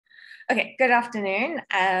Okay, good afternoon.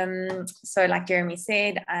 So like Jeremy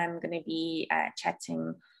said, I'm going to be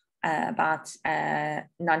chatting about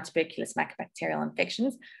non-tuberculous mycobacterial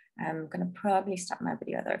infections. I'm going to probably stop my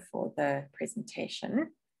video though for the presentation.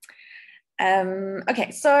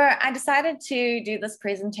 Okay, so I decided to do this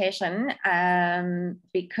presentation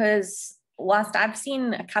because whilst I've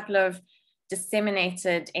seen a couple of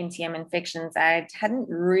disseminated NTM infections, I hadn't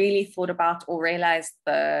really thought about or realized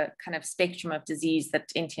the kind of spectrum of disease that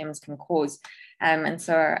NTMs can cause. And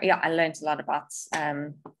so, yeah, I learned a lot about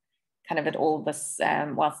kind of it all this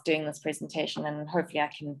whilst doing this presentation, and hopefully I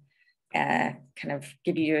can kind of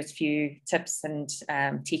give you a few tips and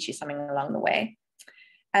teach you something along the way.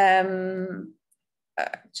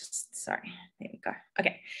 Sorry, there we go.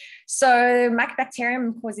 Okay, so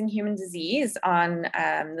mycobacterium causing human disease on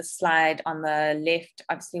the slide on the left.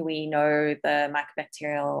 Obviously, we know the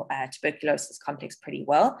mycobacterial tuberculosis complex pretty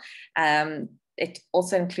well. It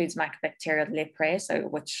also includes mycobacterial leprae, so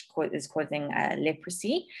which is causing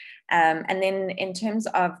leprosy. And then in terms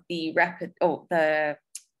of the the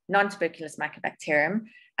non-tuberculous mycobacterium,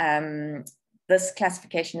 this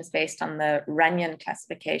classification is based on the Runyon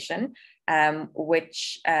classification,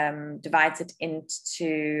 which divides it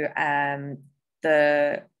into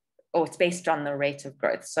it's based on the rate of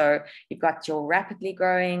growth. So you've got your rapidly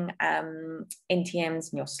growing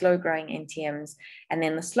NTMs and your slow growing NTMs. And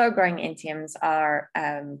then the slow growing NTMs are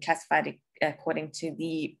classified according to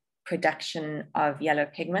the production of yellow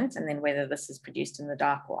pigment, and then whether this is produced in the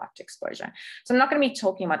dark or after exposure. So I'm not going to be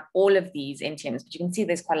talking about all of these NTMs, but you can see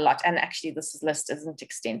there's quite a lot. And actually this list isn't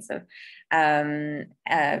extensive.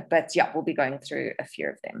 But yeah, we'll be going through a few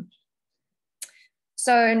of them.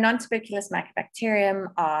 So non-tuberculous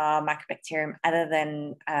mycobacterium are mycobacterium other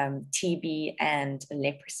than TB and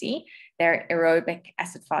leprosy. They're aerobic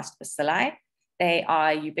acid-fast bacilli. They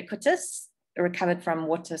are ubiquitous, recovered from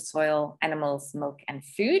water, soil, animals, milk, and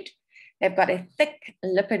food. They've got a thick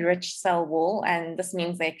lipid-rich cell wall, and this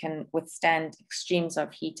means they can withstand extremes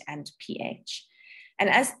of heat and pH. And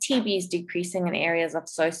as TB is decreasing in areas of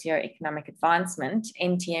socioeconomic advancement,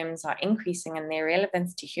 NTMs are increasing and their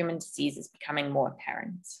relevance to human disease is becoming more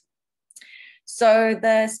apparent. So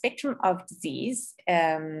the spectrum of disease,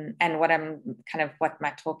 and what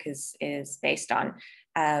my talk is based on,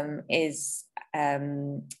 is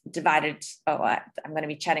divided. I'm going to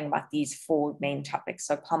be chatting about these four main topics.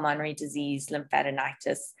 So pulmonary disease,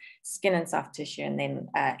 lymphadenitis, skin and soft tissue, and then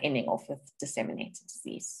ending off with disseminated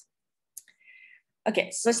disease.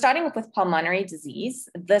 Okay, so starting off with pulmonary disease,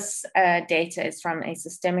 this data is from a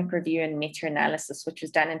systemic review and meta-analysis, which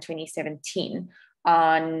was done in 2017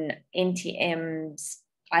 on NTMs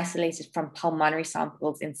isolated from pulmonary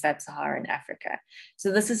samples in sub-Saharan Africa.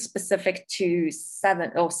 So this is specific to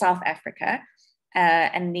South Africa,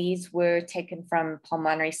 and these were taken from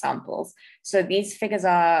pulmonary samples. So these figures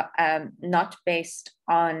are not based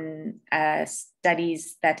on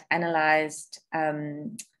studies that analyzed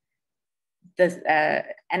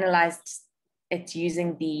it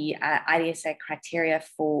using the IDSA criteria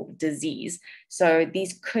for disease. So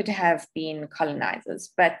these could have been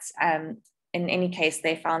colonizers, but in any case,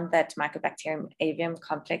 they found that Mycobacterium avium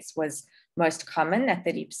complex was most common at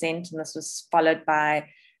 30%, and this was followed by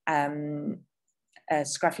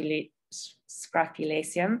Scrofulaceum,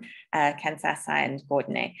 Kansasii, and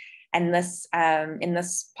Gordonei. And this, in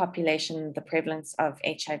this population, the prevalence of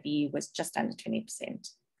HIV was just under 20%.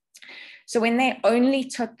 So when they only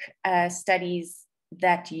took studies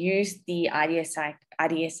that used the IDSA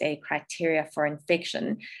criteria for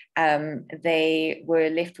infection, they were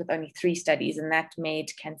left with only 3 studies, and that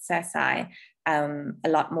made Kansasii a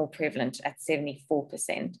lot more prevalent at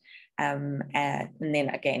 74%. And then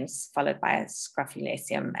again, followed by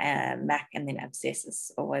Scrofulaceum, MAC, and then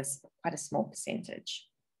abscessus was quite a small percentage.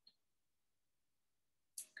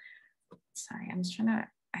 Sorry, I'm just trying to,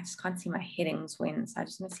 I just can't see my headings when, so I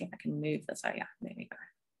just want to see if I can move this. Oh yeah, there we go.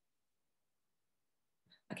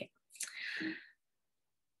 Okay.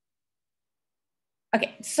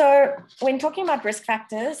 Okay, so when talking about risk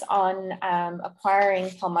factors on acquiring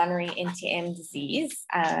pulmonary NTM disease,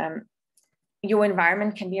 your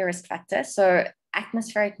environment can be a risk factor. So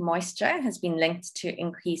atmospheric moisture has been linked to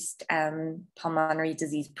increased pulmonary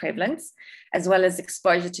disease prevalence, as well as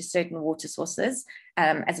exposure to certain water sources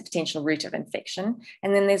as a potential route of infection.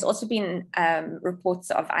 And then there's also been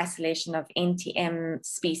reports of isolation of NTM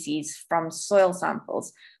species from soil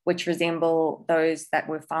samples, which resemble those that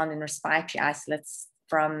were found in respiratory isolates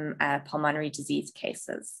from pulmonary disease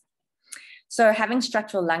cases. So having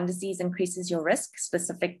structural lung disease increases your risk,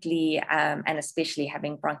 specifically and especially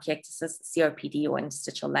having bronchiectasis, COPD, or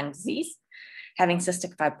interstitial lung disease. Having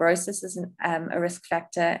cystic fibrosis is a risk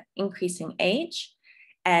factor, increasing age,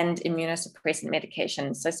 and immunosuppressant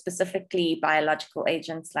medications. So specifically biological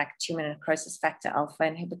agents like tumor necrosis factor alpha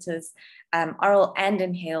inhibitors, oral and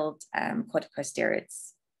inhaled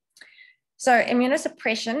corticosteroids. So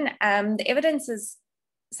immunosuppression, the evidence is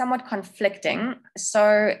somewhat conflicting.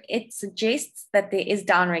 So it suggests that there is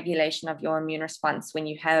downregulation of your immune response when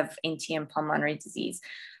you have NTM pulmonary disease.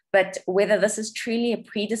 But whether this is truly a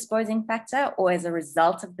predisposing factor or as a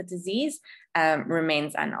result of the disease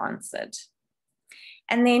remains unanswered.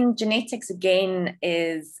 And then genetics, again,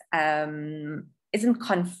 isn't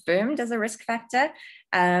confirmed as a risk factor.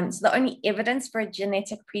 So the only evidence for a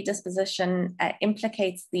genetic predisposition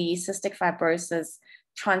implicates the cystic fibrosis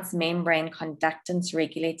transmembrane conductance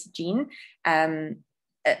regulator gene, a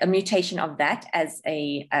mutation of that as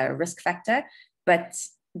a risk factor, but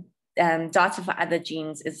data for other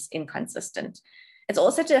genes is inconsistent. It's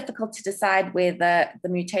also difficult to decide whether the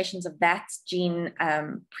mutations of that gene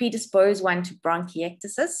predispose one to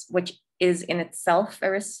bronchiectasis, which is in itself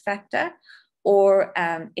a risk factor, or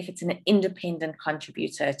if it's an independent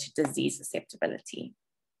contributor to disease susceptibility.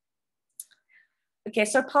 Okay,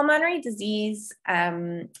 so pulmonary disease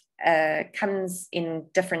comes in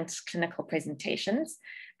different clinical presentations,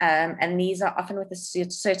 and these are often with a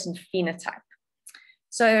certain phenotype.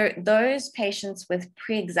 So those patients with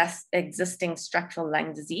pre-existing structural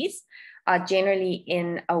lung disease are generally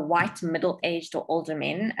in a white middle-aged or older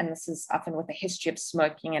men, and this is often with a history of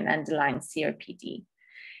smoking and underlying COPD.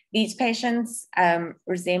 These patients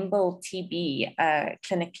resemble TB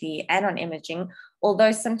clinically and on imaging,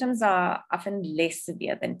 although symptoms are often less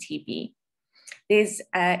severe than TB. There's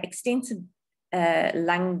extensive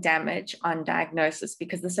lung damage on diagnosis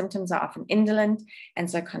because the symptoms are often indolent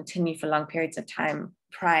and so continue for long periods of time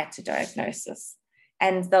prior to diagnosis.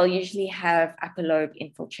 And they'll usually have upper lobe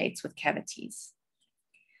infiltrates with cavities.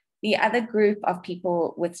 The other group of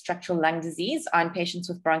people with structural lung disease are in patients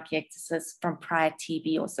with bronchiectasis from prior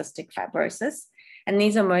TB or cystic fibrosis. And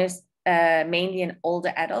these are mainly in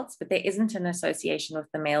older adults, but there isn't an association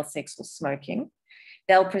with the male sex or smoking.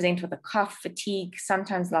 They'll present with a cough, fatigue,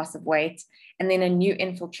 sometimes loss of weight, and then a new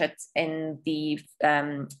infiltrate in the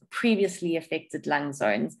previously affected lung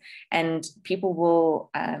zones. And people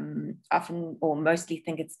will often or mostly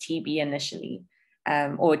think it's TB initially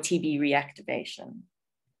or TB reactivation.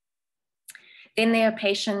 Then there are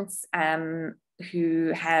patients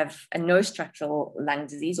who have no structural lung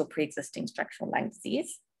disease or pre-existing structural lung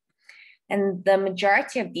disease. And the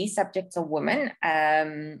majority of these subjects are women.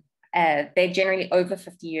 They're generally over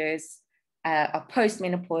 50 years, are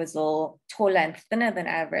postmenopausal, taller and thinner than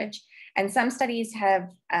average. And some studies have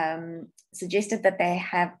suggested that they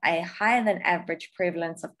have a higher than average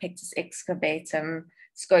prevalence of pictus excavatum,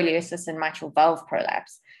 scoliosis, and mitral valve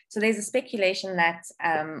prolapse. So there's a speculation that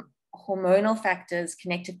hormonal factors,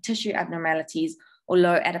 connective tissue abnormalities, or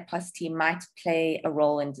low adiposity might play a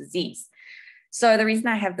role in disease. So the reason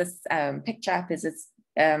I have this picture up is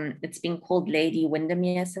it's been called Lady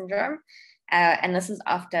Windermere syndrome. And this is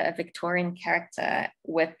after a Victorian character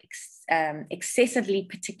with excessively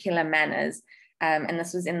particular manners. And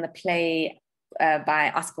this was in the play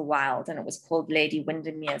by Oscar Wilde, and it was called Lady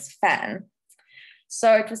Windermere's Fan.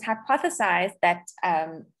 So it was hypothesized that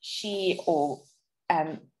she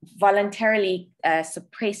voluntarily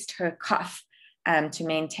suppressed her cough to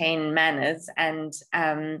maintain manners, and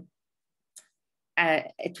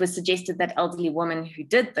it was suggested that elderly women who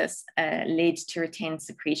did this led to retained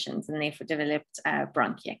secretions and therefore developed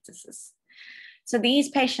bronchiectasis. So these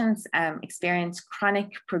patients experience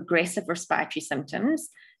chronic progressive respiratory symptoms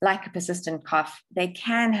like a persistent cough. They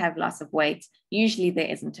can have loss of weight. Usually there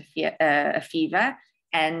isn't a fever,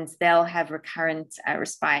 and they'll have recurrent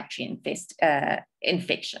respiratory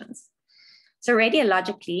infections. So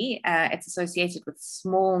radiologically, it's associated with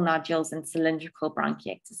small nodules and cylindrical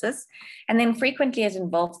bronchiectasis. And then frequently it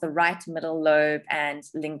involves the right middle lobe and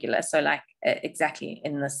lingula. So like exactly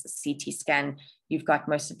in this CT scan, you've got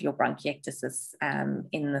most of your bronchiectasis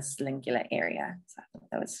in this lingular area. So I thought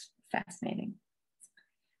that was fascinating.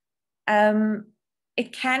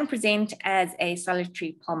 It can present as a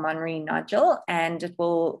solitary pulmonary nodule, and it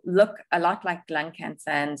will look a lot like lung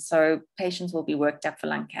cancer. And so patients will be worked up for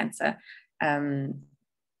lung cancer,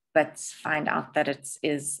 but find out that it's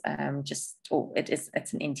an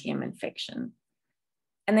NTM infection.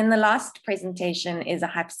 And then the last presentation is a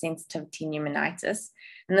hypersensitivity pneumonitis.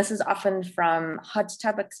 And this is often from hot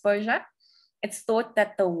tub exposure. It's thought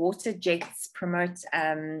that the water jets promote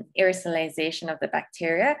aerosolization of the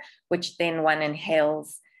bacteria, which then one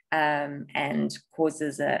inhales and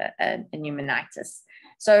causes a pneumonitis.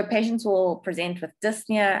 So patients will present with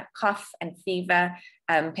dyspnea, cough, and fever.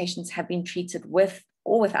 Patients have been treated with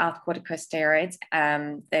or without corticosteroids.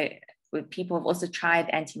 People have also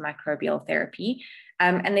tried antimicrobial therapy.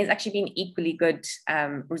 And there's actually been equally good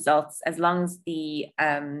results as long as the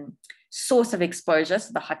source of exposure,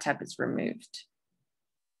 so the hot tub, is removed.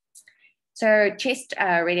 So chest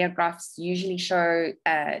radiographs usually show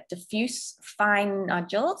diffuse fine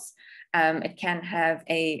nodules. It can have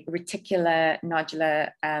a reticular nodular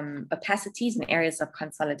opacities and areas of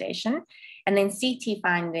consolidation. And then CT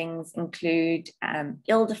findings include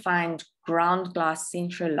ill-defined ground glass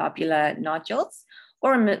centrolobular nodules,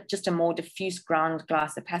 or just a more diffuse ground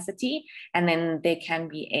glass opacity. And then there can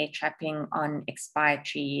be air trapping on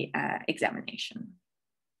expiratory examination.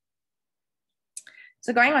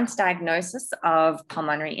 So going on to diagnosis of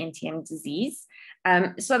pulmonary NTM disease.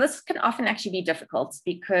 So this can often actually be difficult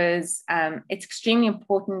because it's extremely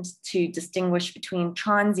important to distinguish between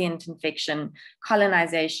transient infection,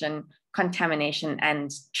 colonization, contamination,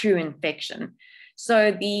 and true infection.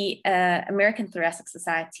 So the American Thoracic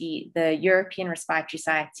Society, the European Respiratory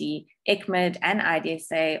Society, ICMID, and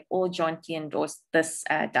IDSA all jointly endorse this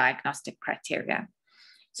diagnostic criteria.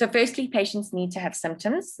 So firstly, patients need to have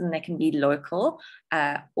symptoms, and they can be local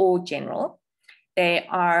or general. They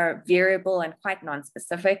are variable and quite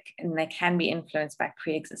nonspecific, and they can be influenced by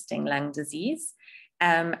pre-existing lung disease.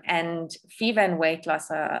 And fever and weight loss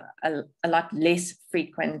are a lot less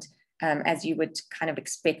frequent, as you would kind of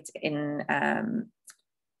expect in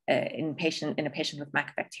a patient with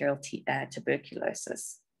mycobacterial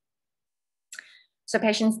tuberculosis. So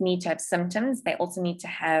patients need to have symptoms. They also need to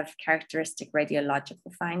have characteristic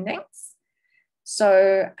radiological findings.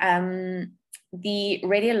 So the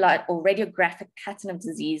radiographic pattern of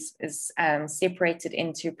disease is separated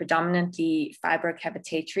into predominantly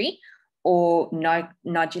fibrocavitatory or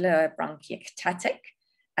nodular bronchiectatic,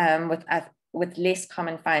 with less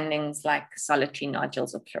common findings like solitary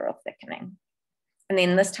nodules or pleural thickening. And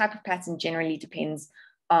then this type of pattern generally depends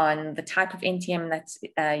on the type of NTM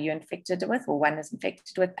that you're infected with, or one is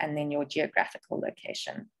infected with, and then your geographical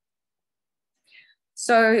location.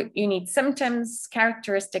 So you need symptoms,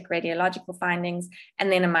 characteristic radiological findings, and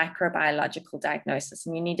then a microbiological diagnosis.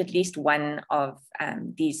 And you need at least one of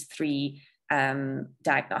these three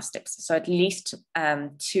diagnostics. So at least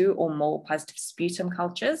 2 or more positive sputum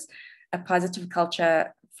cultures, a positive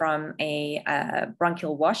culture from a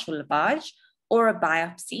bronchial wash or lavage, or a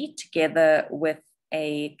biopsy together with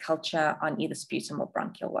a culture on either sputum or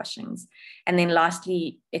bronchial washings. And then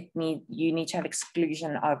lastly, you need to have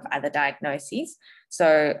exclusion of other diagnoses.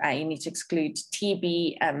 So you need to exclude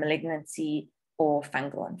TB, malignancy, or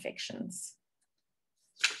fungal infections.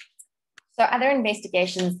 So other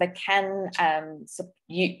investigations that can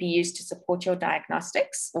be used to support your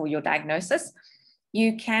diagnostics or your diagnosis,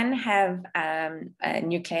 you can have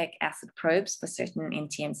nucleic acid probes for certain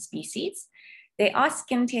NTM species. There are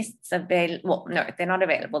skin tests available. Well, no, they're not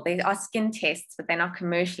available. There are skin tests, but they're not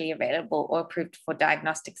commercially available or approved for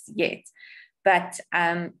diagnostics yet. But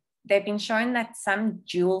they've been shown that some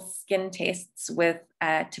dual skin tests with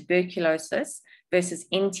tuberculosis versus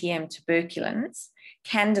NTM tuberculins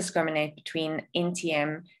can discriminate between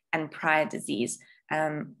NTM and prior disease.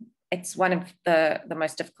 It's one of the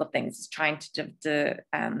most difficult things, is trying to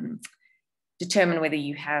determine whether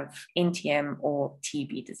you have NTM or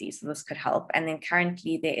TB disease. So this could help. And then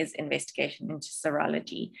currently there is investigation into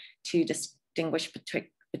serology to distinguish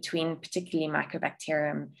between particularly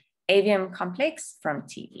Mycobacterium avium complex from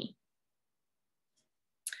TB.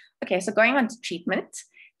 Okay, so going on to treatment.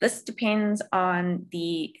 This depends on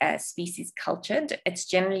the species cultured. It's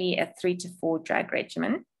generally a 3 to 4 drug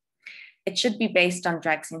regimen. It should be based on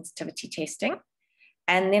drug sensitivity testing.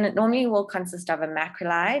 And then it normally will consist of a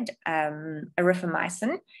macrolide,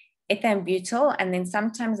 erythromycin, ethambutol, and then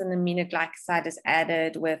sometimes an aminoglycoside is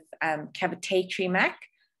added with cavitatory MAC,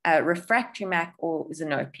 refractory MAC, or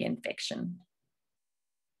Xenopia infection.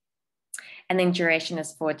 And then duration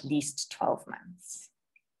is for at least 12 months.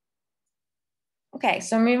 Okay,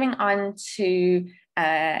 so moving on to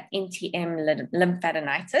NTM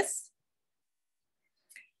lymphadenitis.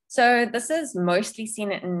 So this is mostly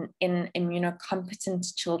seen in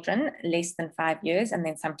immunocompetent children less than 5 years, and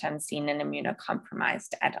then sometimes seen in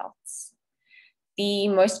immunocompromised adults. The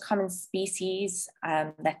most common species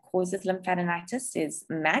that causes lymphadenitis is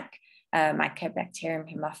MAC,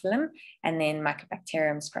 Mycobacterium haemophilum, and then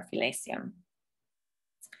Mycobacterium scrofulaceum.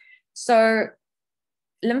 So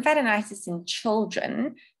lymphadenitis in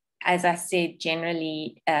children, as I said,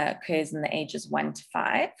 generally occurs in the ages 1 to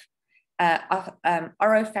 5.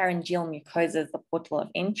 Oropharyngeal mucosa is the portal of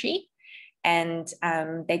entry. and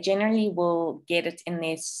they generally will get it in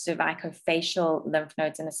their cervicofacial lymph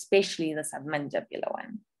nodes, and especially the submandibular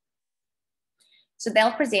one. So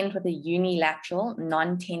they'll present with a unilateral,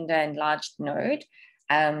 non-tender enlarged node.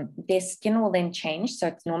 Their skin will then change. So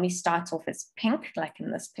it normally starts off as pink, like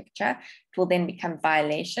in this picture. It will then become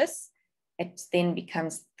violaceous. It then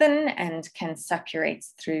becomes thin and can suppurate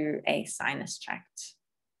through a sinus tract.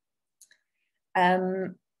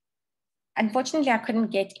 Unfortunately, I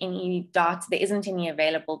couldn't get any data. There isn't any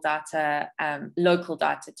available data, local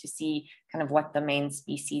data, to see kind of what the main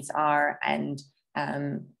species are and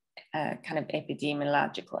kind of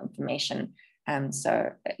epidemiological information.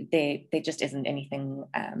 So there just isn't anything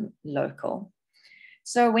local.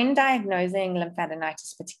 So when diagnosing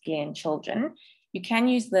lymphadenitis, particularly in children, you can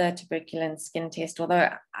use the tuberculin skin test, although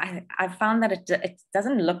I found that it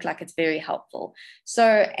doesn't look like it's very helpful. So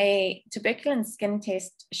a tuberculin skin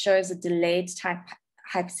test shows a delayed type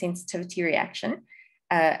hypersensitivity reaction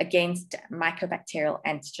against mycobacterial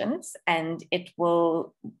antigens, and it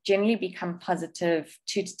will generally become positive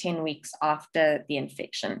 2 to 10 weeks after the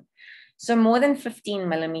infection. So more than 15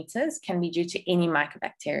 millimeters can be due to any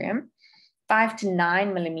mycobacterium. 5 to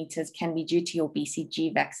 9 millimeters can be due to your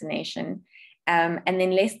BCG vaccination. And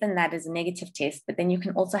then less than that is a negative test, but then you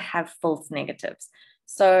can also have false negatives.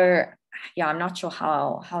 So yeah, I'm not sure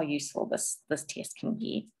how useful this test can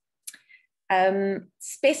be.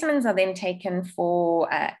 Specimens are then taken for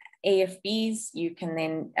AFBs. You can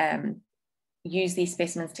then use these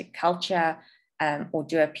specimens to culture or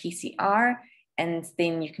do a PCR, and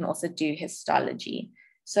then you can also do histology.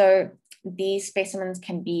 So these specimens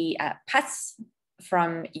can be pus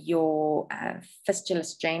from your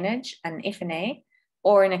fistulous drainage, an FNA,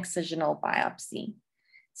 or an excisional biopsy.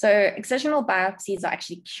 So excisional biopsies are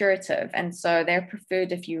actually curative, and so they're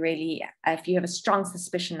preferred if you have a strong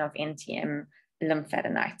suspicion of NTM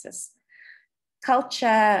lymphadenitis.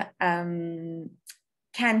 Culture can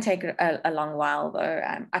take a long while, though,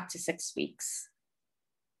 up to 6 weeks.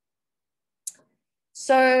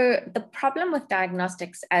 So the problem with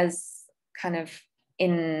diagnostics, as kind of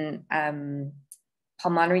in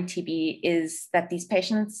pulmonary TB, is that these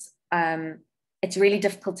patients, it's really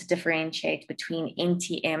difficult to differentiate between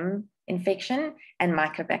NTM infection and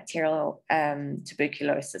mycobacterial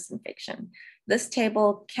tuberculosis infection. This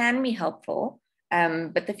table can be helpful,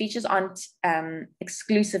 but the features aren't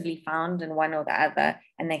exclusively found in one or the other,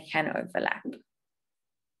 and they can overlap.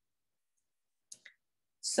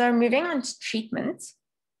 So moving on to treatment,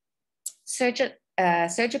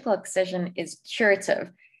 surgical excision is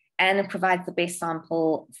curative, and it provides the best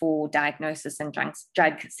sample for diagnosis and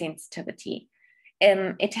drug sensitivity.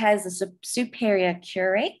 It has a superior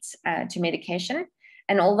cure rate to medication,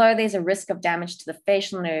 and although there's a risk of damage to the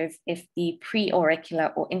facial nerve if the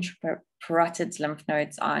preauricular or intraparotid lymph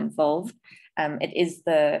nodes are involved, it is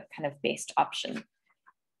the kind of best option.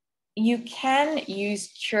 You can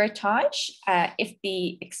use curettage if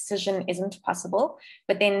the excision isn't possible,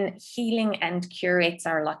 but then healing and cure rates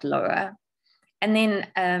are a lot lower. And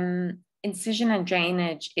then incision and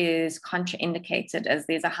drainage is contraindicated, as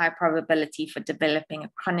there's a high probability for developing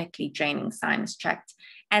a chronically draining sinus tract,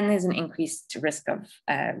 and there's an increased risk of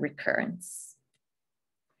recurrence.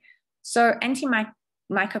 So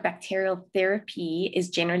antimycobacterial therapy is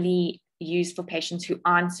generally used for patients who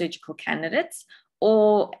aren't surgical candidates,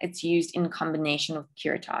 or it's used in combination with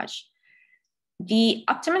curettage. The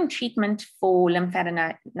optimum treatment for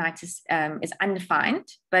lymphadenitis is undefined,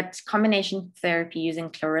 but combination therapy using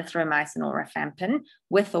clarithromycin or rifampin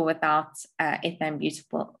with or without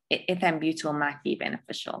ethambutol might be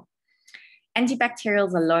beneficial.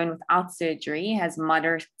 Antibacterials alone without surgery has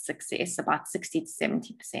moderate success, about 60 to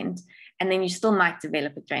 70%, and then you still might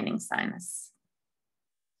develop a draining sinus.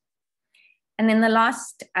 And then the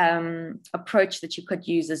last approach that you could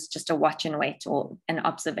use is just a watch and wait, or an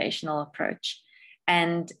observational approach.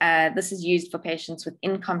 And this is used for patients with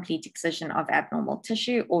incomplete excision of abnormal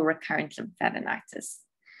tissue or recurrent lymphadenitis.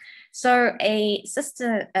 So a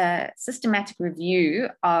systematic review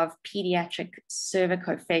of pediatric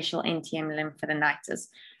cervicofacial NTM lymphadenitis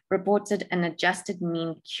reported an adjusted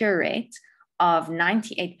mean cure rate of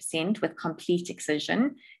 98% with complete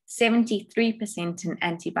excision, 73% in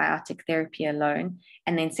antibiotic therapy alone,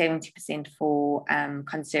 and then 70% for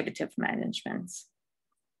conservative management.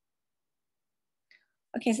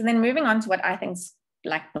 Okay, so then moving on to what I think is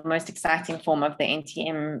like the most exciting form of the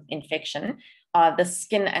NTM infection are the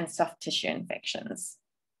skin and soft tissue infections.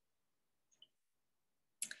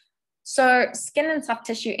 So skin and soft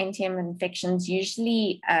tissue NTM infections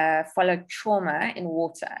usually follow trauma in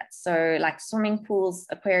water. So like swimming pools,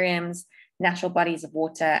 aquariums, natural bodies of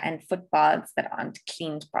water, and foot baths that aren't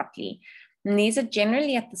cleaned properly. And these are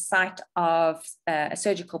generally at the site of a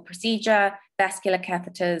surgical procedure, vascular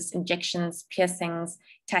catheters, injections, piercings,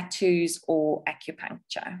 tattoos, or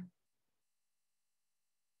acupuncture.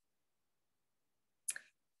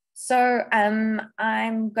 So I'm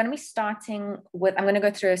going to be starting with, I'm going to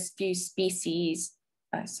go through a few species,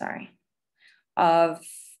 the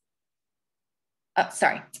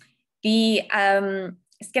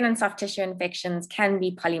skin and soft tissue infections can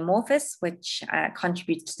be polymorphous, which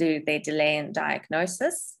contributes to their delay in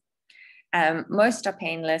diagnosis. Most are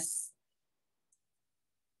painless.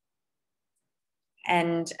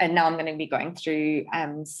 And now I'm going to be going through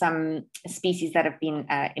some species that have been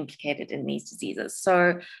implicated in these diseases.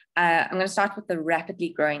 So I'm going to start with the rapidly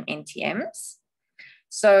growing NTMs.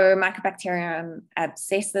 So Mycobacterium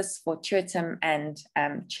abscessus, fortuitum, and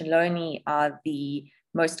cheloni are the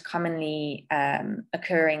most commonly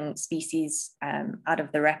occurring species out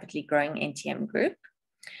of the rapidly growing NTM group.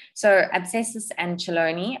 So abscessus and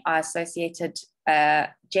cheloni are associated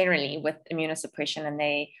generally with immunosuppression, and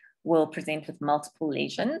they will present with multiple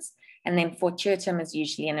lesions. And then fortuitum is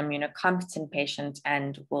usually an immunocompetent patient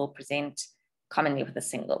and will present commonly with a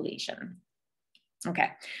single lesion.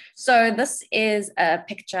 Okay, so this is a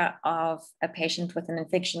picture of a patient with an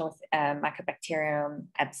infection with Mycobacterium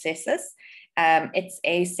abscessus. It's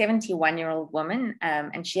a 71-year-old woman,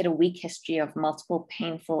 and she had a weak history of multiple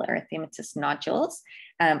painful erythematous nodules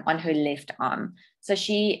on her left arm. So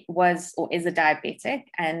she was or is a diabetic,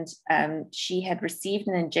 and she had received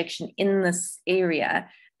an injection in this area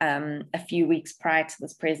a few weeks prior to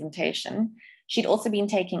this presentation. She'd also been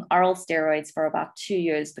taking oral steroids for about 2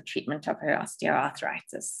 years for treatment of her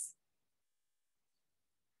osteoarthritis.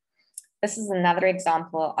 This is another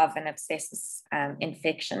example of an abscessus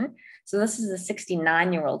infection. So this is a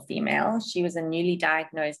 69-year-old female. She was a newly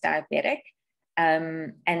diagnosed diabetic,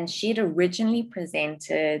 and she'd originally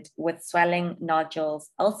presented with swelling,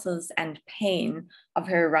 nodules, ulcers, and pain of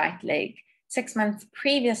her right leg. 6 months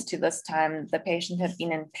previous to this time, the patient had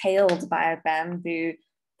been impaled by a bamboo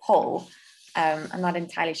pole. I'm not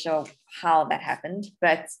entirely sure how that happened,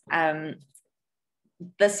 but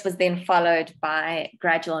this was then followed by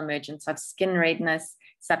gradual emergence of skin redness,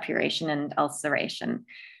 suppuration, and ulceration.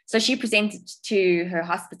 So she presented to her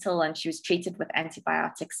hospital and she was treated with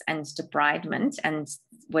antibiotics and debridement and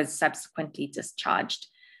was subsequently discharged.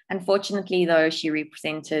 Unfortunately, though, she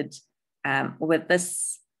represented with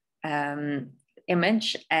this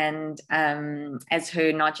image, and as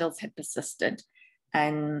her nodules had persisted.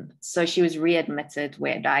 And so she was readmitted,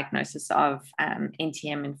 where diagnosis of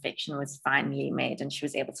NTM infection was finally made, and she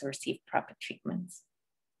was able to receive proper treatments.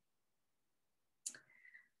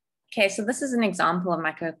 Okay, so this is an example of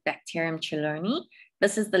Mycobacterium cheloni.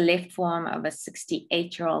 This is the left form of a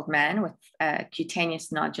 68-year-old man with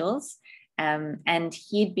cutaneous nodules, and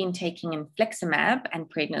he'd been taking infliximab and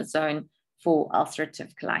prednisone for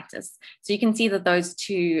ulcerative colitis. So you can see that those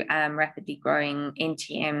two rapidly growing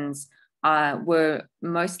NTMs were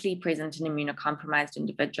mostly present in immunocompromised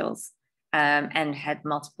individuals and had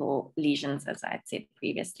multiple lesions, as I had said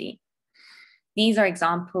previously. These are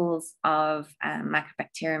examples of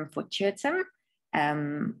Mycobacterium fortuitum,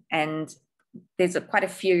 and there's quite a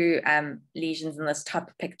few lesions in this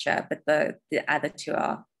top picture, but the other two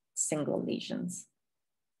are single lesions.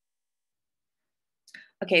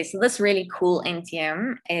 Okay, so this really cool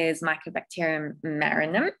NTM is Mycobacterium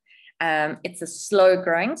marinum. It's a slow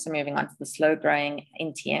growing, so moving on to the slow growing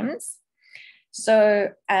NTMs.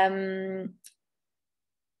 So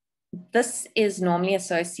this is normally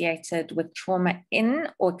associated with trauma in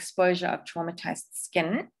or exposure of traumatized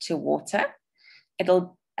skin to water.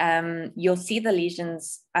 You'll see the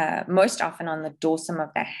lesions most often on the dorsum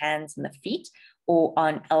of the hands and the feet, or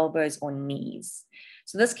on elbows or knees.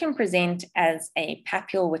 So this can present as a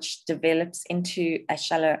papule which develops into a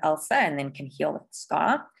shallow ulcer and then can heal with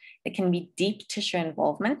scar. There can be deep tissue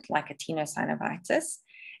involvement, like a tenosynovitis.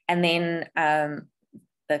 And then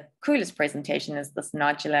the coolest presentation is this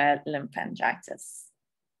nodular lymphangitis.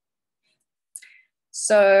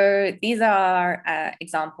 So these are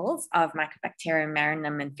examples of Mycobacterium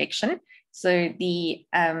marinum infection. So the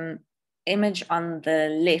image on the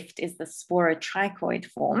left is the sporotrichoid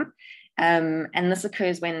form. And this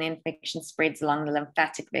occurs when the infection spreads along the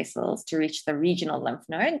lymphatic vessels to reach the regional lymph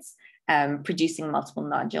nodes, producing multiple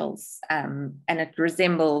nodules. And it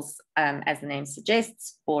resembles, as the name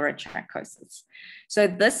suggests, sporotrichosis. So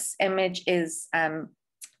this image is, then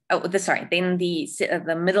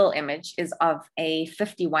the middle image is of a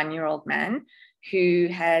 51-year-old man who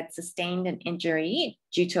had sustained an injury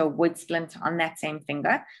due to a wood splinter on that same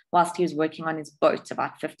finger whilst he was working on his boat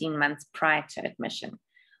about 15 months prior to admission.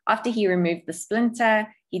 After he removed the splinter,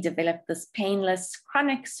 he developed this painless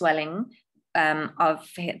chronic swelling of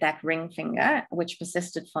that ring finger, which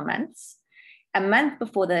persisted for months. A month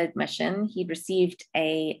before the admission, he received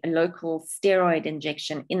a local steroid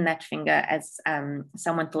injection in that finger as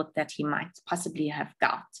someone thought that he might possibly have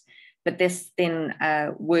gout. But this then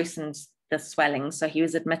worsened the swelling. So he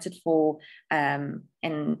was admitted for an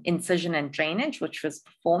incision and drainage, which was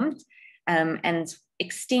performed, and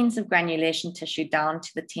extensive granulation tissue down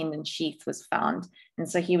to the tendon sheath was found. And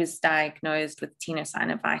so he was diagnosed with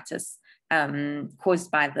tenosynovitis caused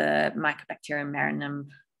by the mycobacterium marinum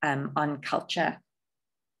on culture.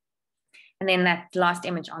 And then that last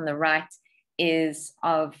image on the right is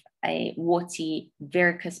of a warty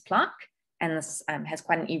verrucous plaque, and this has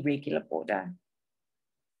quite an irregular border.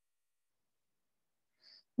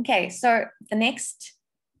 Okay, so the next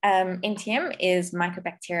NTM is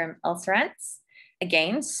Mycobacterium ulcerans.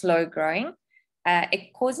 Again, slow growing.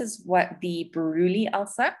 It causes the Buruli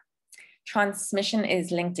ulcer. Transmission is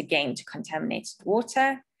linked again to contaminated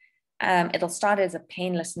water. It'll start as a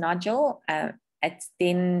painless nodule. It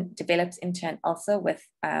then develops into an ulcer with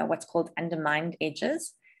what's called undermined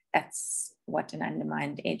edges. That's what an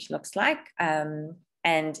undermined edge looks like. And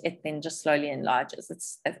it then just slowly enlarges.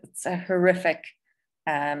 It's a horrific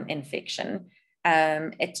infection.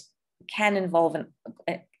 It can involve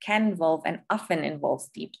and often involves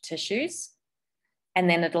deep tissues. And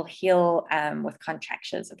then it'll heal with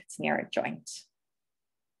contractures if it's near a joint.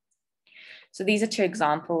 So these are two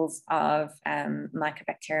examples of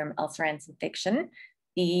Mycobacterium ulcerans infection.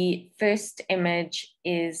 The first image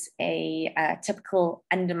is a typical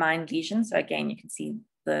undermined lesion. So again, you can see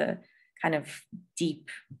the kind of deep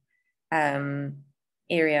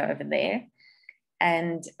area over there.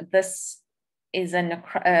 And this is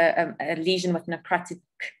a lesion with necrotic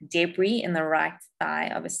debris in the right thigh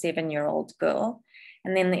of a 7-year-old girl.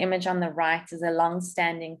 And then the image on the right is a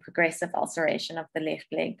long-standing progressive ulceration of the left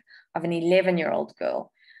leg of an 11-year-old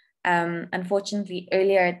girl. Unfortunately,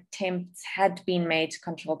 earlier attempts had been made to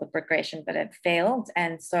control the progression, but it failed.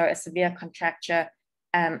 And so a severe contracture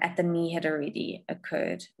at the knee had already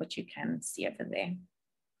occurred, which you can see over there.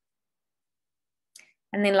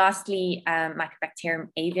 And then lastly, Mycobacterium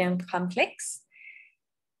avium complex.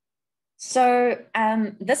 So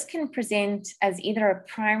this can present as either a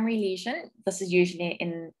primary lesion. This is usually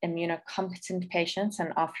in immunocompetent patients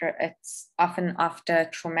and often after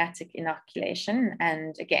traumatic inoculation.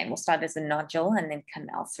 And again, will start as a nodule and then can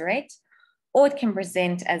ulcerate. Or it can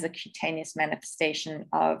present as a cutaneous manifestation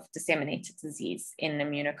of disseminated disease in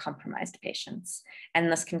immunocompromised patients.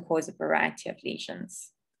 And this can cause a variety of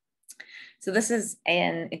lesions. So this is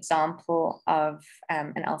an example of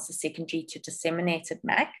an ulcer secondary to disseminated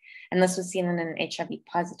MAC. And this was seen in an HIV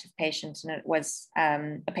positive patient, and it was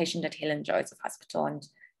a patient at Helen Joseph Hospital,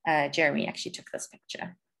 and Jeremy actually took this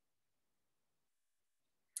picture.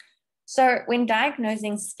 So when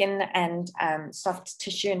diagnosing skin and soft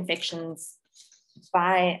tissue infections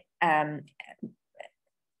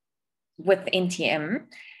with NTM,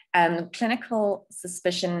 clinical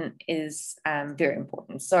suspicion is very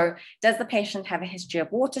important. So does the patient have a history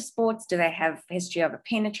of water sports? Do they have a history of a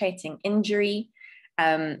penetrating injury?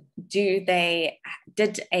 Did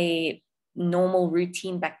a normal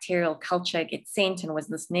routine bacterial culture get sent, and was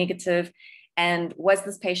this negative? And was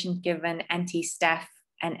this patient given anti-staph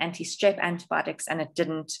and anti-strep antibiotics and it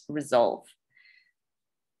didn't resolve?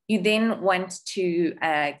 You then want to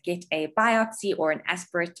get a biopsy or an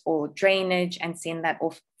aspirate or drainage and send that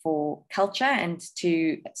off for culture and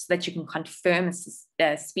so that you can confirm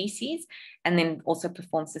the species, and then also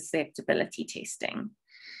perform susceptibility testing.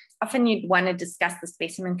 Often you'd want to discuss the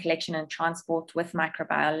specimen collection and transport with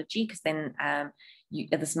microbiology, because then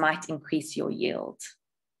this might increase your yield.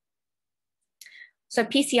 So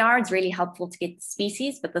PCR is really helpful to get the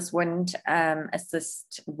species, but this wouldn't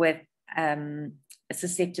assist with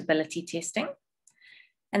susceptibility testing.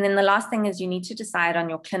 And then the last thing is you need to decide on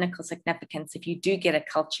your clinical significance if you do get a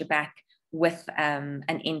culture back with an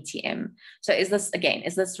NTM. So is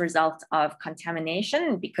this result of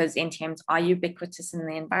contamination because NTMs are ubiquitous in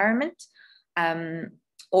the environment?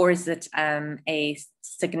 Or is it a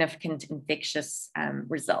significant infectious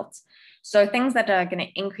result? So things that are going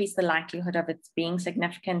to increase the likelihood of it being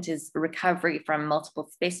significant is recovery from multiple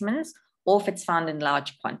specimens, or if it's found in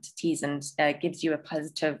large quantities and gives you a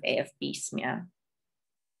positive AFB smear.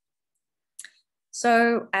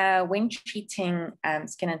 So when treating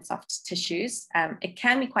skin and soft tissues, it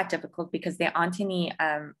can be quite difficult because there aren't any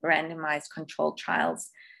randomized controlled trials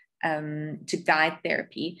to guide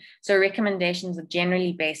therapy. So recommendations are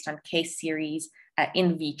generally based on case series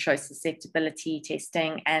in vitro susceptibility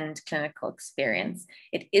testing and clinical experience.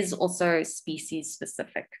 It is also species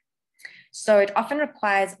specific. So it often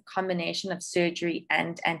requires a combination of surgery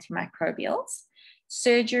and antimicrobials.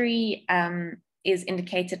 Surgery is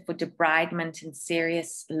indicated for debridement in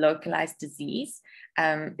serious localized disease.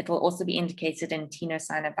 It will also be indicated in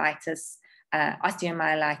tenosynovitis,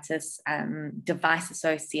 osteomyelitis,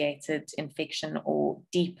 device-associated infection, or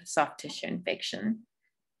deep soft tissue infection.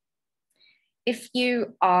 If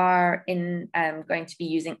you are going to be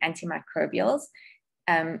using antimicrobials,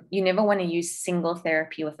 you never want to use single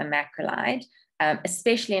therapy with a macrolide,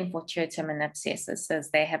 especially in fortuitum and abscessus, as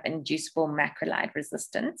they have inducible macrolide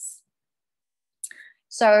resistance.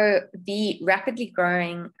 So the rapidly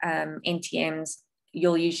growing NTMs,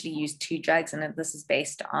 you'll usually use 2 drugs, and this is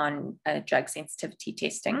based on drug sensitivity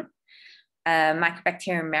testing.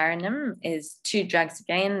 Mycobacterium marinum is 2 drugs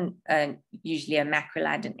again, usually a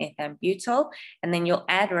macrolide and ethambutol, and then you'll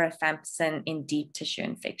add rifampicin in deep tissue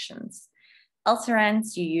infections.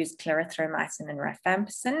 Ulcerants, you use clarithromycin and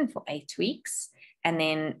rifampicin for 8 weeks, and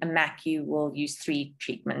then a MAC, you will use 3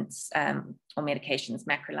 treatments or medications,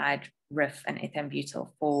 macrolide, rif, and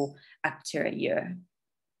ethambutol for up to a year.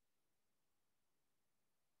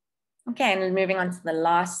 Okay, and moving on to the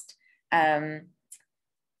last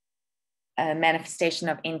manifestation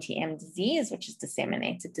of NTM disease, which is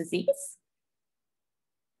disseminated disease.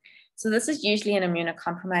 So this is usually in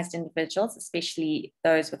immunocompromised individuals, especially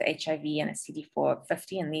those with HIV and a CD4 of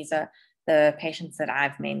 50, and these are the patients that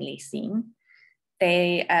I've mainly seen.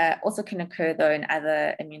 They also can occur, though, in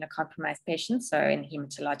other immunocompromised patients, so in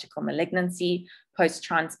hematological malignancy,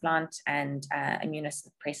 post-transplant, and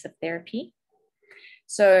immunosuppressive therapy.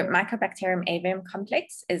 So Mycobacterium avium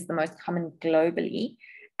complex is the most common globally.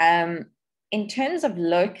 In terms of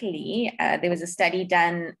locally, there was a study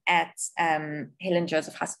done at Helen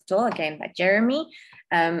Joseph Hospital, again by Jeremy.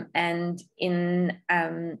 And in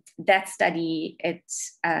that study, it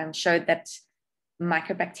showed that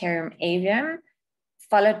Mycobacterium avium,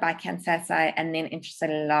 followed by Kansasii, and then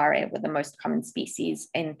intracellulare were the most common species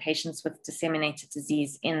in patients with disseminated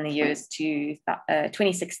disease in the years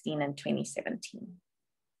 2016 and 2017.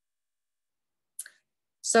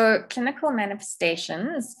 So clinical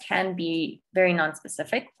manifestations can be very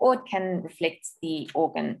nonspecific, or it can reflect the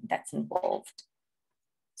organ that's involved.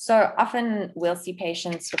 So often we'll see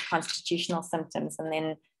patients with constitutional symptoms, and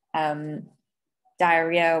then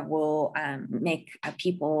diarrhea will make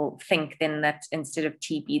people think then that instead of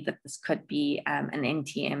TB, that this could be an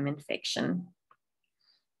NTM infection.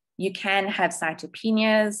 You can have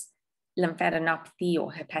cytopenias, lymphadenopathy,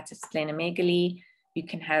 or hepatosplenomegaly. You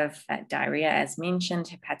can have diarrhea, as mentioned,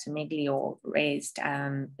 hepatomegaly, or raised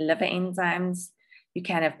liver enzymes. You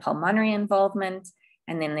can have pulmonary involvement,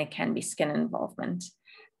 and then there can be skin involvement.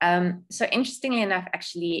 So interestingly enough,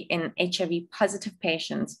 actually in HIV positive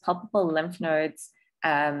patients, palpable lymph nodes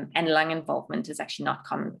and lung involvement is actually not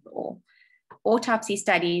common at all. Autopsy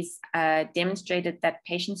studies demonstrated that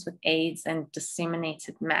patients with AIDS and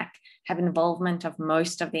disseminated MAC have involvement of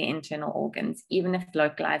most of their internal organs, even if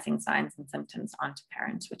localizing signs and symptoms aren't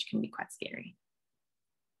apparent, which can be quite scary.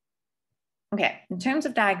 Okay, in terms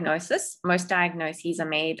of diagnosis, most diagnoses are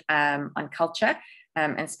made on culture,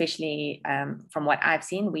 and especially from what I've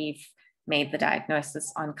seen, we've made the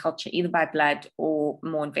diagnosis on culture either by blood or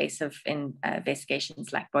more invasive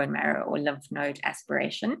investigations like bone marrow or lymph node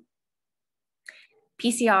aspiration.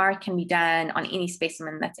 PCR can be done on any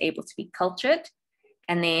specimen that's able to be cultured,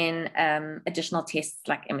 and then additional tests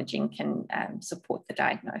like imaging can support the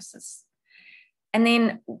diagnosis. And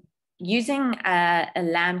then using a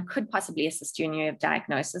LAM could possibly assist you in your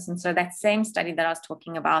diagnosis. And so that same study that I was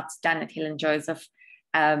talking about, done at Helen Joseph,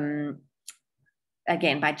 again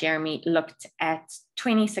by Jeremy, looked at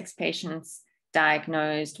 26 patients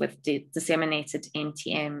diagnosed with disseminated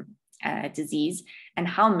NTM disease, and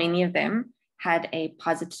how many of them had a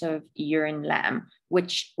positive urine LAM,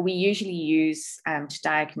 which we usually use to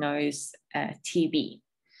diagnose TB.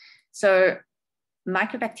 So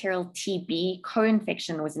mycobacterial TB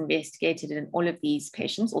co-infection was investigated in all of these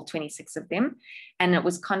patients, all 26 of them, and it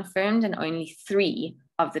was confirmed in only 3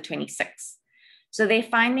 of the 26. So their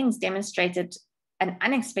findings demonstrated an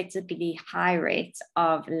unexpectedly high rate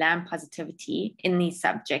of LAM positivity in these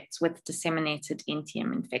subjects with disseminated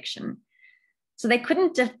NTM infection. So they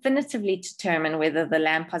couldn't definitively determine whether the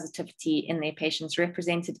LAM positivity in their patients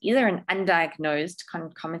represented either an undiagnosed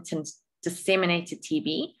concomitant disseminated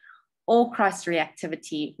TB or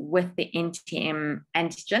cross-reactivity with the NTM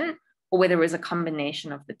antigen, or whether it was a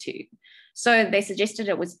combination of the two. So they suggested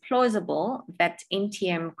it was plausible that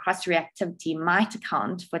NTM cross-reactivity might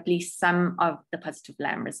account for at least some of the positive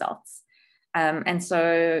LAM results. And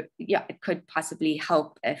so, yeah, it could possibly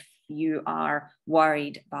help if you are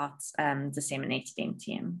worried about disseminated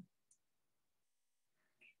NTM.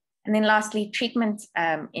 And then lastly, treatment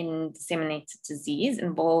in disseminated disease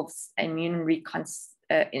involves immune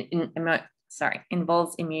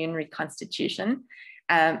reconstitution.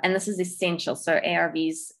 And this is essential. So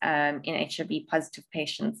ARVs in HIV positive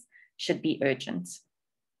patients should be urgent.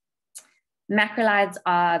 Macrolides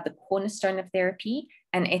are the cornerstone of therapy,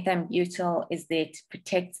 and ethambutol is there to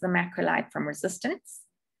protect the macrolide from resistance.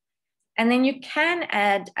 And then you can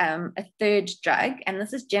add a third drug, and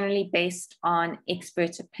this is generally based on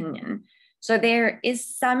expert opinion. So there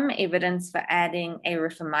is some evidence for adding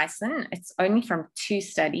erythromycin. It's only from 2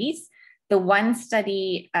 studies. The one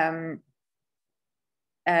study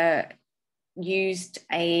used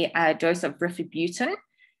a dose of rifabutin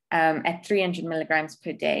at 300 milligrams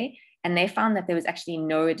per day, and they found that there was actually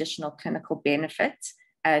no additional clinical benefit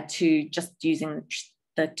to just using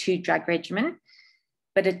the 2-drug regimen,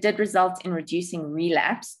 but it did result in reducing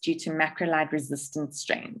relapse due to macrolide resistant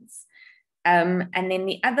strains. And then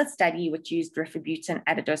the other study, which used rifabutin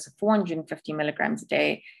at a dose of 450 milligrams a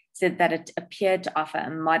day, said that it appeared to offer a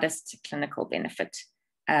modest clinical benefit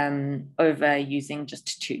over using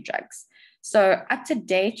just 2 drugs. So Up to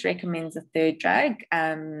Date recommends a 3rd drug,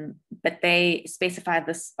 but they specify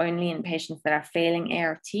this only in patients that are failing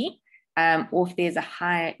ART, or if there's a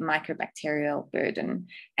high mycobacterial burden.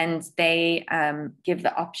 And they give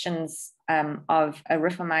the options of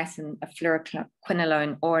erythromycin, a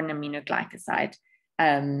fluoroquinolone, or an aminoglycoside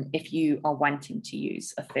if you are wanting to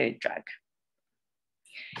use a 3rd drug.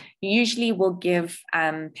 You usually will give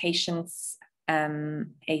patients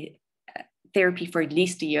a therapy for at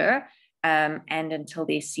least a year, and until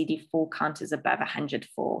their CD4 count is above 100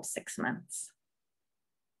 for 6 months.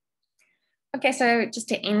 Okay, so just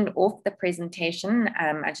to end off the presentation,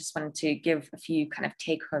 I just wanted to give a few kind of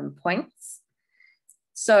take-home points.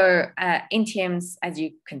 So NTMs, as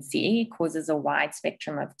you can see, causes a wide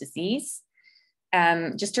spectrum of disease.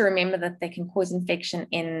 Just to remember that they can cause infection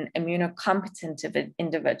in immunocompetent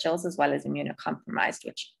individuals as well as immunocompromised,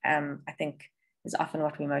 which I think is often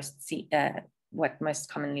what we most see, what most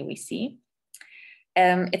commonly we see.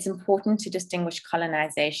 It's important to distinguish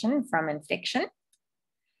colonization from infection.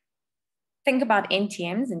 Think about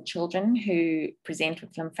NTMs in children who present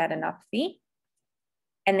with lymphadenopathy,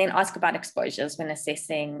 and then ask about exposures when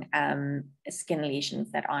assessing skin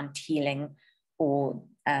lesions that aren't healing or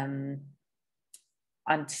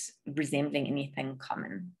aren't resembling anything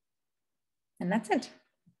common. And that's it.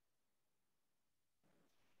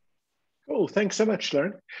 Cool, thanks so much,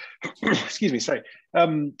 Lauren. Excuse me, sorry.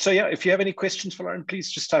 So yeah, if you have any questions for Lauren,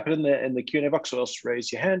 please just type it in the Q&A box, or else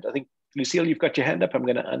raise your hand. I think, Lucille, you've got your hand up. I'm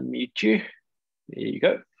going to unmute you. There you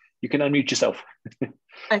go. You can unmute yourself.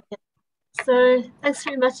 Okay. So thanks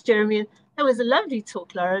very much, Jeremy. That was a lovely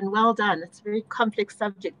talk, Lauren. Well done. It's a very complex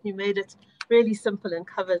subject. You made it really simple and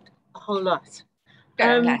covered a whole lot.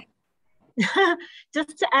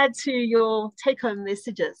 Just to add to your take-home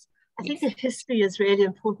messages, I think the history is really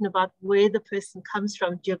important about where the person comes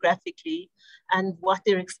from geographically and what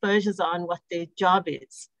their exposures are and what their job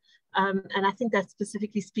is. And I think that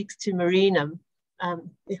specifically speaks to marinum,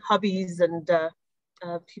 the hobbies and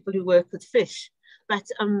people who work with fish. But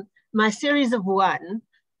my series of 1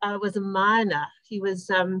 was a miner. He was,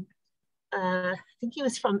 I think he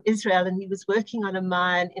was from Israel, and he was working on a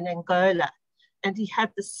mine in Angola. And he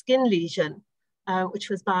had the skin lesion, which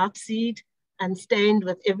was biopsied and stained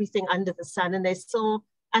with everything under the sun. And they saw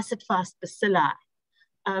acid-fast bacilli,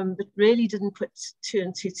 but really didn't put 2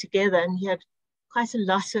 and 2 together. And he had quite a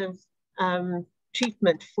lot of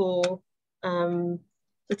treatment for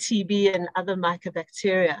TB and other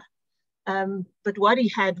mycobacteria. But what he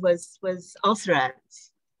had was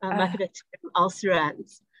ulcerans, mycobacterial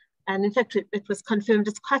ulcerans. And in fact, it was confirmed,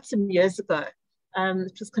 it's quite some years ago.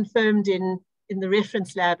 It was confirmed in the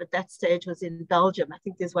reference lab at that stage was in Belgium. I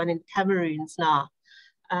think there's one in Cameroon now.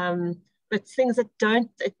 But things that don't,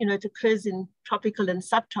 it occurs in tropical and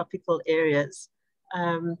subtropical areas,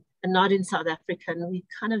 and not in South Africa. And we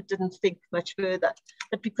kind of didn't think much further.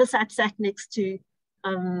 But because I sat next to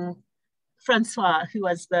Francois, who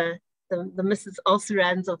was the Mrs.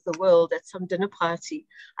 Ulcerans of the world at some dinner party,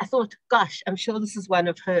 I thought, gosh, I'm sure this is one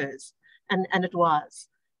of hers. And it was.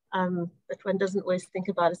 But one doesn't always think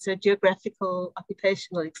about it. So geographical,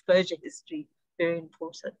 occupational exposure history, very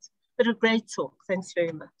important. But a great talk. Thanks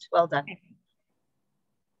very much. Well done.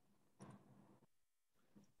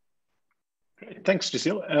 Great. Thanks,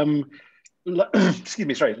 Lucille. Excuse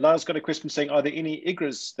me, sorry. Lars got a question saying, are there any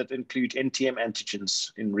IGRAs that include NTM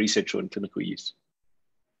antigens in research or in clinical use?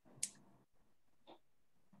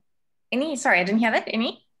 Any, sorry, I didn't hear that.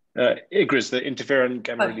 Any? IGRAs, the interferon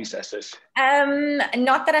gamma Oh. release assays.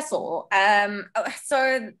 Not that I saw.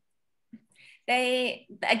 So they,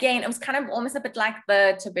 again, it was kind of almost a bit like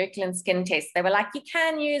the tuberculin skin test. They were like, you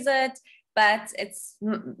can use it, but it's,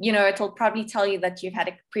 you know, it'll probably tell you that you've had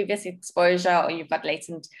a previous exposure or you've got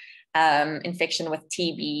latent infection with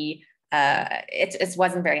TB. It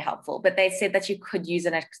wasn't very helpful, but they said that you could use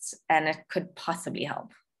it and it could possibly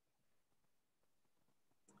help.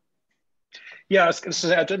 Yeah, I was going to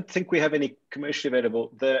say, I don't think we have any commercially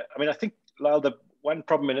available. I mean, I think, Lyle, the one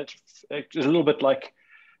problem in it is a little bit like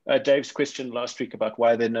Dave's question last week about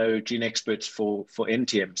why there are no gene experts for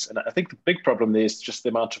NTMs. And I think the big problem there is just the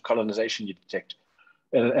amount of colonization you detect.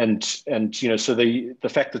 And you know, so the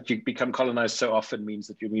fact that you become colonized so often means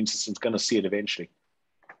that your immune system's going to see it eventually.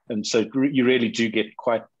 And so you really do get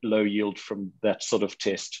quite low yield from that sort of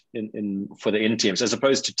test for the NTMs, as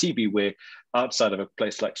opposed to TB, where outside of a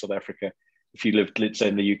place like South Africa, if you lived, let's say,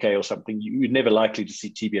 in the UK or something, you're never likely to see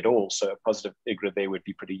TB at all. So a positive IGRA there would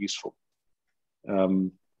be pretty useful.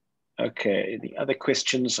 Okay, the other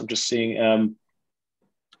questions I'm just seeing.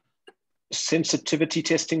 Sensitivity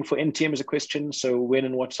testing for NTM is a question. So when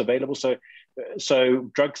and what's available? So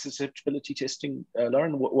drug susceptibility testing,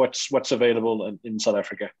 Lauren, what's available in South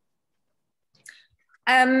Africa?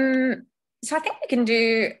 So I think we can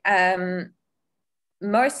do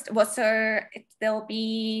there'll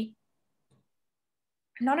be,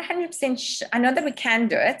 I'm not 100% sure. I know that we can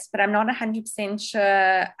do it, but I'm not 100%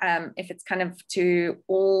 sure if it's kind of to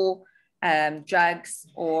all drugs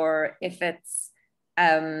or if it's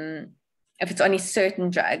only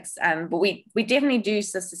certain drugs. But we definitely do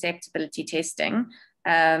susceptibility testing.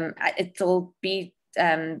 It'll be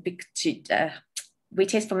we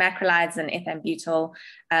test for macrolides and ethambutol,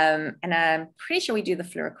 and I'm pretty sure we do the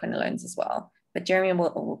fluoroquinolones as well. But Jeremy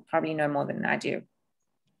will probably know more than I do.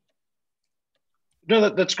 No,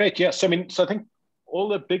 that's great. Yeah. So I think all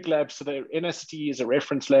the big labs, so the NICT is a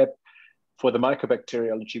reference lab for the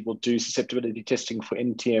mycobacteriology, will do susceptibility testing for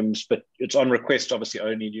NTMs, but it's on request, obviously,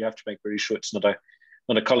 only, and you have to make very sure it's not a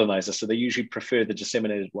colonizer. So they usually prefer the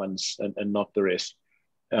disseminated ones and not the rest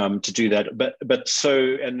to do that.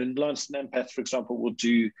 And then Lancet and Ampath, for example, will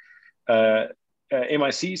do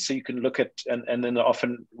MICs, so you can look at, and then they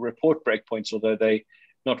often report breakpoints, although they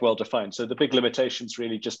not well defined. So the big limitation is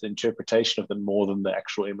really just the interpretation of them more than the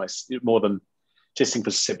actual MIC, more than testing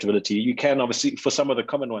for susceptibility. You can obviously, for some of the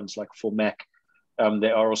common ones, like for MAC,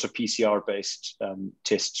 there are also PCR-based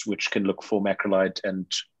tests which can look for macrolide and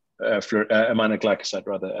aminoglycoside,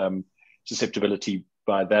 rather, susceptibility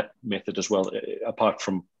by that method as well, apart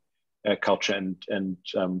from culture and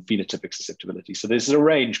phenotypic susceptibility. So there's a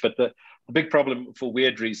range, but the big problem, for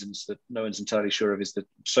weird reasons that no one's entirely sure of, is that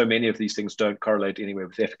so many of these things don't correlate anywhere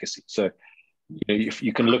with efficacy. So if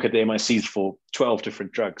you can look at the MICs for 12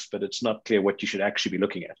 different drugs, but it's not clear what you should actually be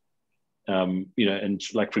looking at. And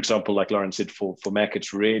like, for example, like Lauren said, for MAC,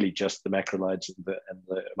 it's really just the macrolides and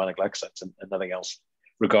the aminoglycosides and nothing else,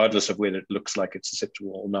 regardless of whether it looks like it's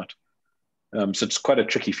susceptible or not. So it's quite a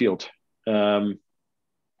tricky field.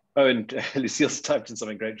 And Lucille's typed in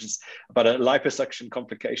something great, just about a liposuction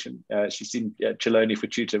complication. She's seen Chelone,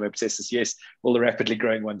 Fortutum, abscessus. Yes, all the rapidly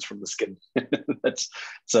growing ones from the skin. That's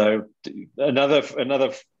so another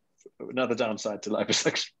downside to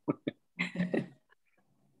liposuction.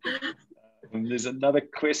 There's another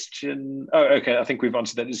question. Oh, okay. I think we've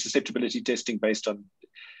answered that. Is susceptibility testing based on,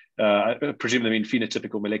 I presume they mean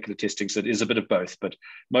phenotypical molecular testing, so it is a bit of both, but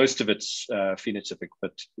most of it's phenotypic,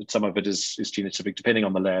 but some of it is genotypic, depending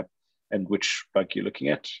on the lab and which bug you're looking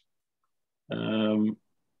at.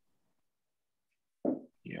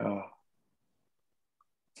 Yeah,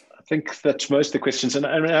 I think that's most of the questions, and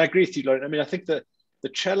I agree with you, Lauren. I mean, I think that the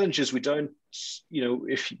challenge is we don't,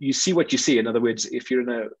 if you see what you see, in other words, if you're in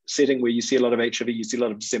a setting where you see a lot of HIV, you see a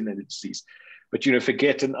lot of disseminated disease, but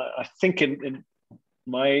forget, and I think in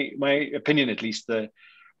my opinion, at least, the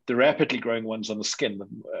rapidly growing ones on the skin, the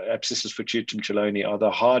abscessus, Fortutum, Chelone, are the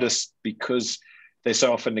hardest because they're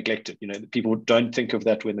so often neglected. People don't think of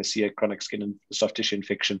that when they see a chronic skin and soft tissue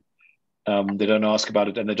infection. They don't ask about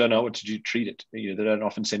it, and they don't know what to do to treat it. They don't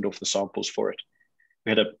often send off the samples for it. We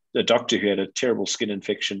had a doctor who had a terrible skin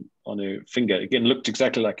infection on her finger. Again, looked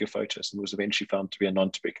exactly like your photos, and was eventually found to be a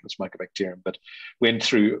nontuberculous mycobacterium, but went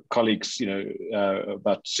through colleagues,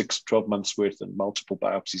 about 12 months worth and multiple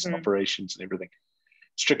biopsies and operations and everything.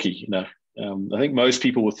 It's tricky, I think most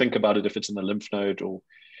people will think about it if it's in the lymph node or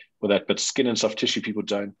that, but skin and soft tissue, people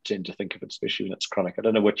don't tend to think of it, especially when it's chronic. I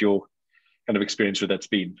don't know what your kind of experience with that's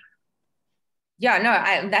been. Yeah, no,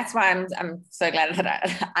 that's why I'm so glad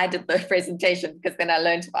that I did the presentation, because then I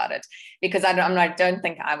learned about it, because I don't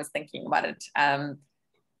think I was thinking about it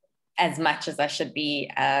as much as I should be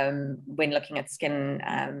when looking at skin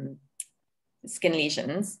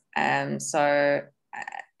lesions. And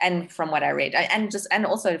from what I read, and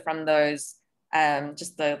also from those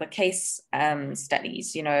just the case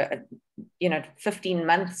studies, 15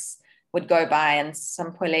 months would go by and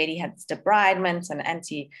some poor lady had debridement and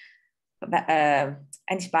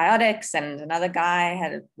antibiotics, and another guy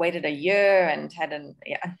had waited a year and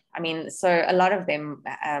so a lot of them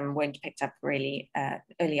weren't picked up really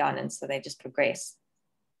early on, and so they just progress.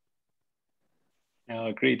 Yeah,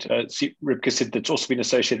 agreed. See, Ribka said that's also been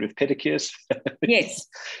associated with pedicures. Yes,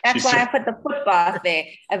 that's why I put the foot bath there.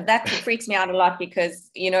 That freaks me out a lot,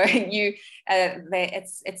 because it's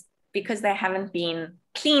because they haven't been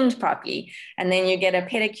cleaned properly, and then you get a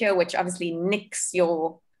pedicure, which obviously nicks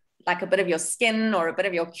a bit of your skin or a bit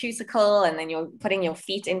of your cuticle, and then you're putting your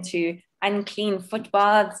feet into unclean foot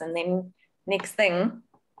baths, and then next thing,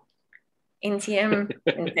 NTM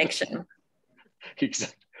infection.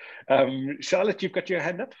 Exactly. Charlotte, you've got your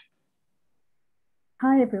hand up.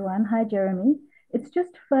 Hi, everyone. Hi, Jeremy. It's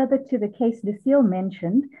just further to the case Lucille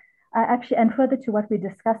mentioned, and further to what we're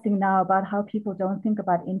discussing now about how people don't think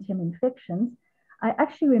about NTM infections. I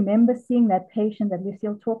actually remember seeing that patient that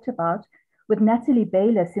Lucille talked about with Natalie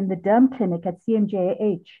Bayliss in the derm clinic at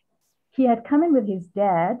CMJH. He had come in with his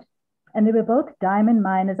dad, and they were both diamond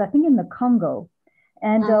miners, I think in the Congo.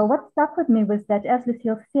 And what stuck with me was that, as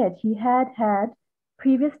Lucille said, he had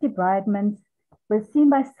previous debridements, was seen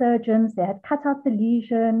by surgeons, they had cut out the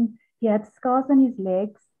lesion, he had scars on his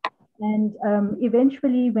legs. And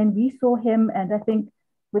eventually when we saw him, and I think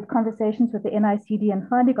with conversations with the NICD and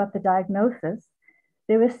finally got the diagnosis,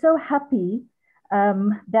 they were so happy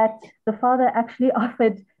that the father actually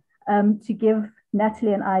offered to give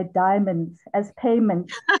Natalie and I diamonds as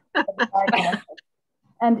payment for the diagnosis.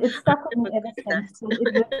 And it stuck with me ever since. I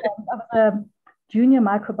was a junior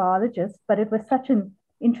microbiologist, but it was such an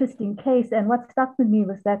interesting case. And what stuck with me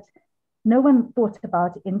was that no one thought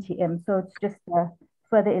about NTM. So it's just a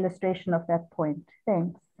further illustration of that point.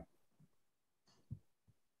 Thanks.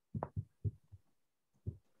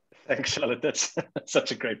 Thanks, Charlotte. That's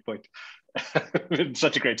such a great point.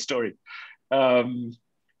 Such a great story. Cool.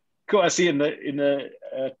 I see in the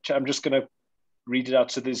I'm just going to read it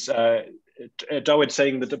out. So there's Dawood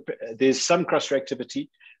saying that there's some cross-reactivity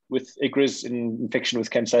with IGRA's infection with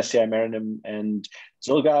Kansasii marinum and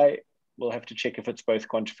Zilgai. We'll have to check if it's both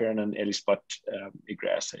quantiferin and ELISpot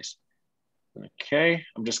IGRA assays. Okay,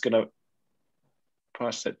 I'm just going to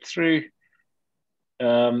pass that through.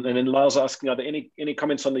 And then Lyle's asking, are there any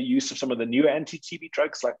comments on the use of some of the newer anti-TB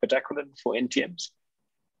drugs like bedaquiline for NTMs?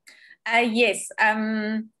 Yes.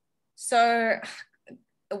 So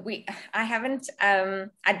I haven't, I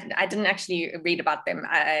didn't actually read about them.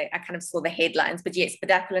 I kind of saw the headlines, but yes,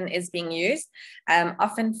 bedaquiline is being used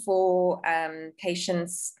often for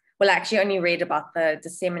patients. Well, I actually only read about the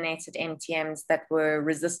disseminated NTMs that were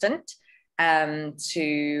resistant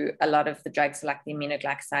to a lot of the drugs like the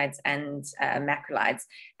aminoglycosides and macrolides,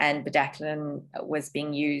 and bedaquiline was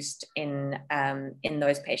being used in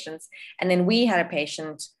those patients. And then we had a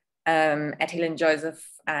patient at Helen Joseph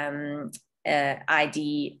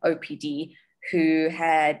ID OPD who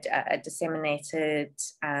had a disseminated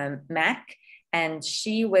MAC, and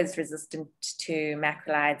she was resistant to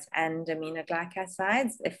macrolides and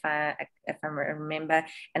aminoglycosides, if I remember,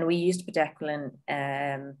 and we used bedaquiline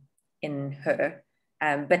in her.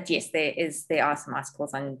 But yes, there are some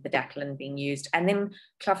articles on bedaquiline being used. And then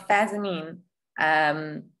clofazimine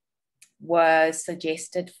was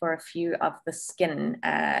suggested for a few of the skin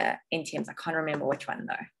NTMs. I can't remember which one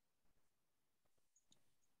though.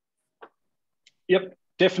 Yep,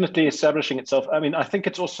 definitely establishing itself. I mean, I think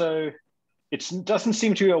it's also, it doesn't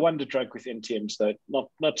seem to be a wonder drug with NTMs though.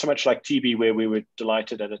 Not so much like TB where we were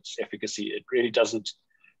delighted at its efficacy. It really doesn't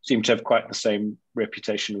seem to have quite the same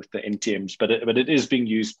reputation with the NTMs, but it is being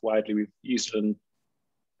used widely. We've used it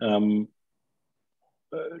in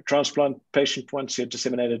transplant patient once who had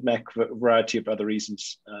disseminated MAC for a variety of other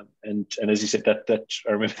reasons. And as you said, that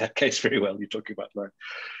I remember that case very well. You're talking about Lauren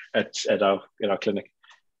in our clinic.